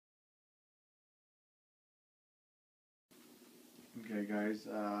Okay guys,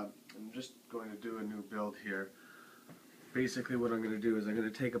 I'm just going to do a new build here. Basically what I'm going to do is I'm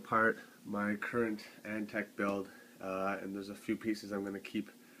going to take apart my current Antec build, and there's a few pieces I'm going to keep,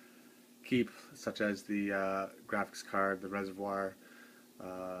 such as the graphics card, the reservoir,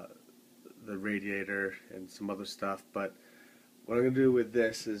 the radiator, and some other stuff. But what I'm going to do with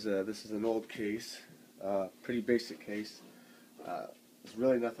this is an old case, pretty basic case. There's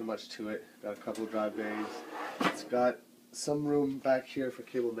really nothing much to it. Got a couple of drive bays. It's got some room back here for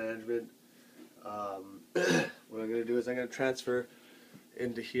cable management. What I'm going to do is I'm going to transfer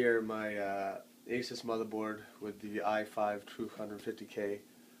into here my Asus motherboard with the i5 250K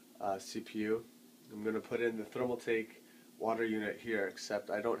CPU. I'm going to put in the Thermaltake water unit here, except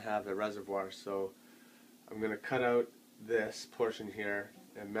I don't have a reservoir, so I'm going to cut out this portion here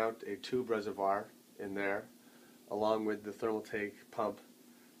and mount a tube reservoir in there along with the Thermaltake pump,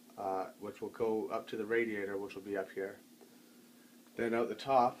 which will go up to the radiator, which will be up here. Then out the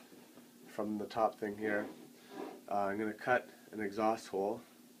top, from the top thing here, I'm going to cut an exhaust hole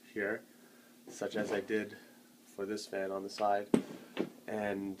here, such as I did for this fan on the side,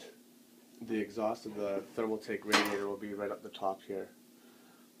 and the exhaust of the Thermaltake radiator will be right up the top here.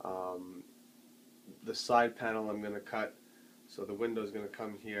 The side panel I'm going to cut, so the window is going to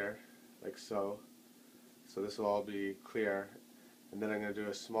come here, like so. So this will all be clear, and then I'm going to do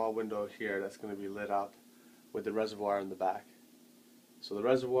a small window here that's going to be lit up with the reservoir in the back. So the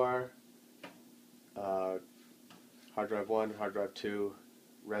reservoir, hard drive 1, hard drive 2,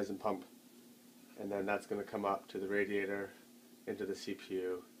 res and pump, and then that's going to come up to the radiator, into the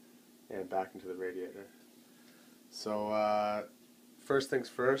CPU, and back into the radiator. So first things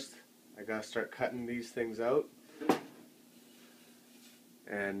first, I got to start cutting these things out,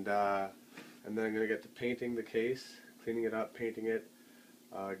 and then I'm going to get to painting the case, cleaning it up, painting it,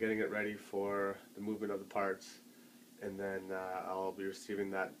 getting it ready for the movement of the parts, and then I'll be receiving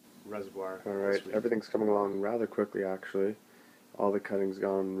that reservoir. Alright, everything's coming along rather quickly actually. All the cutting's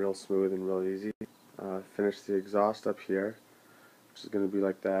gone real smooth and real easy. Finished the exhaust up here, which is going to be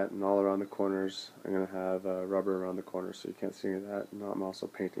like that, and all around the corners I'm going to have rubber around the corners so you can't see any of that. And I'm also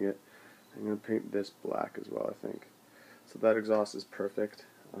painting it. I'm going to paint this black as well, I think. So that exhaust is perfect.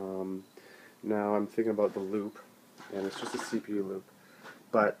 Now I'm thinking about the loop, and it's just a CPU loop,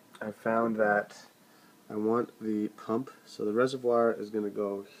 but I found that I want the pump, so the reservoir is going to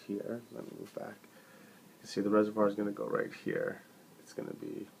go here. Let me move back. You can see the reservoir is going to go right here. It's going to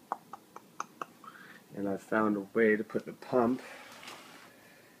be, and I found a way to put the pump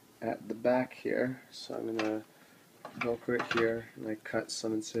at the back here, so I'm going to Velcro it here, and I cut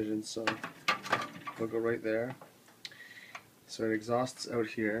some incisions, so it'll go right there. So it exhausts out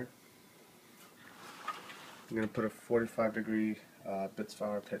here. I'm going to put a 45-degree bits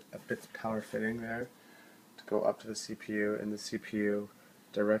power fitting there to go up to the CPU, and the CPU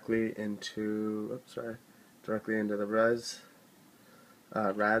directly into the rad,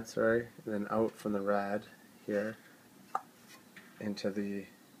 and then out from the rad here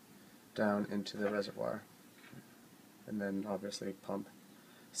down into the reservoir, and then obviously pump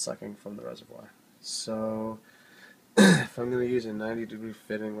sucking from the reservoir. So if I'm going to use a 90-degree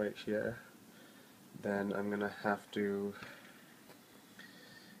fitting right here, then I'm going to have to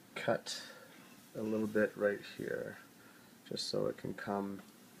cut a little bit right here, just so it can come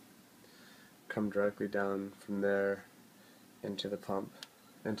directly down from there into the pump,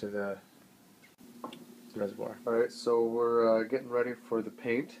 into the reservoir. Alright, so we're getting ready for the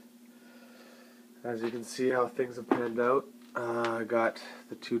paint. As you can see how things have panned out, I got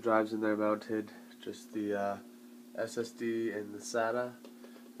the two drives in there mounted, just the SSD and the SATA,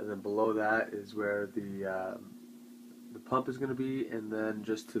 and then below that is where the pump is going to be, and then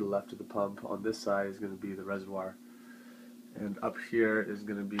just to the left of the pump on this side is going to be the reservoir, and up here is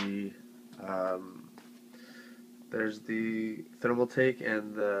going to be there's the Thermaltake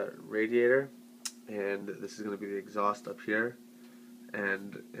and the radiator, and this is going to be the exhaust up here,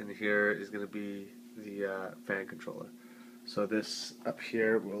 and in here is going to be the fan controller. So this up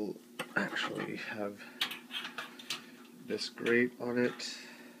here will actually have this grate on it,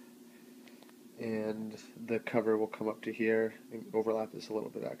 and the cover will come up to here and overlap this a little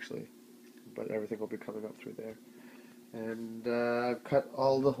bit actually, but everything will be coming up through there. And I've cut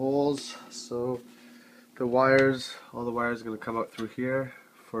all the holes, so all the wires are going to come out through here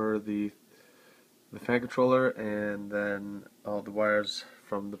for the fan controller, and then all the wires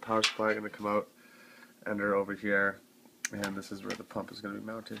from the power supply are going to come out and are over here, and this is where the pump is going to be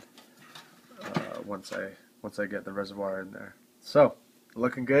mounted once I get the reservoir in there. So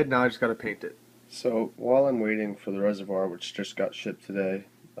looking good. Now I just got to paint it. So while I'm waiting for the reservoir, which just got shipped today,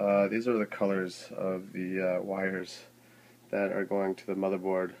 these are the colors of the wires that are going to the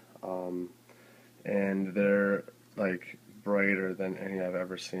motherboard, and they're like brighter than any I've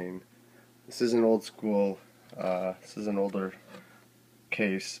ever seen. This is an old school, this is an older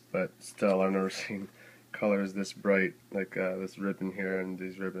case, but still I've never seen colors this bright, like this ribbon here and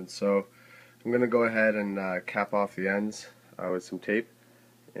these ribbons. So I'm going to go ahead and cap off the ends with some tape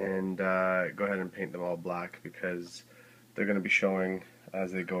and go ahead and paint them all black, because they're going to be showing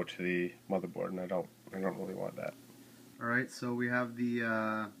as they go to the motherboard, and I don't really want that. Alright, so we have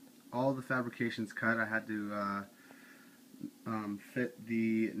the all the fabrications cut. I had to fit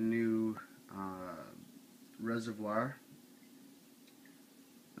the new reservoir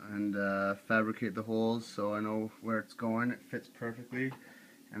and fabricate the holes so I know where it's going. It fits perfectly,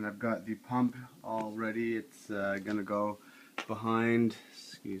 and I've got the pump all ready. It's gonna go behind,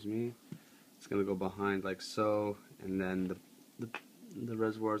 excuse me, it's gonna go behind like so, and then the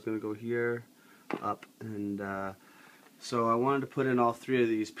reservoir is gonna go here up, and so I wanted to put in all three of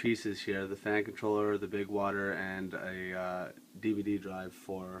these pieces here: the fan controller, the big water, and a DVD drive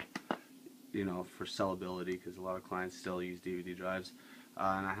for, you know, for sellability, because a lot of clients still use DVD drives.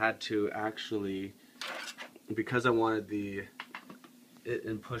 And I had to actually, because I wanted the it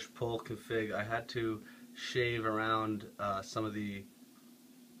in push-pull config, I had to shave around some of the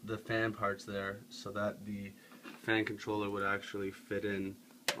fan parts there so that the fan controller would actually fit in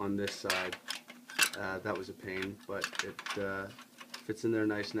on this side. That was a pain, but it fits in there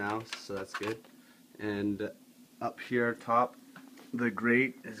nice now, so that's good. And up here top, the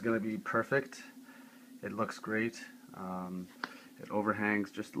grate is going to be perfect. It looks great. It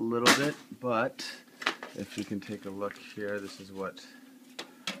overhangs just a little bit, but if you can take a look here, this is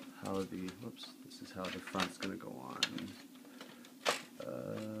how the front's going to go on.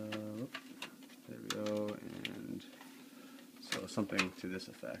 There we go, and so something to this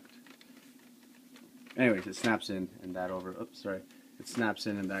effect. Anyways, it snaps in, and that it snaps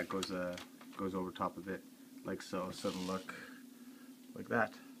in, and that goes over top of it, like so. So it'll look like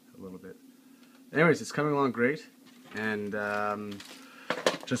that a little bit. Anyways, it's coming along great, and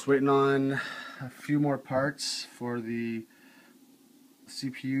just waiting on a few more parts for the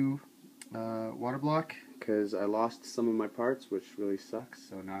CPU water block, because I lost some of my parts, which really sucks.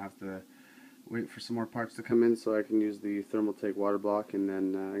 So now I have to wait for some more parts to come in so I can use the Thermaltake water block, and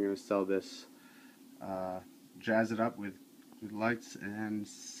then I'm going to sell this, jazz it up with lights, and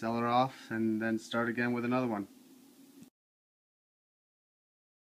sell it off, and then start again with another one.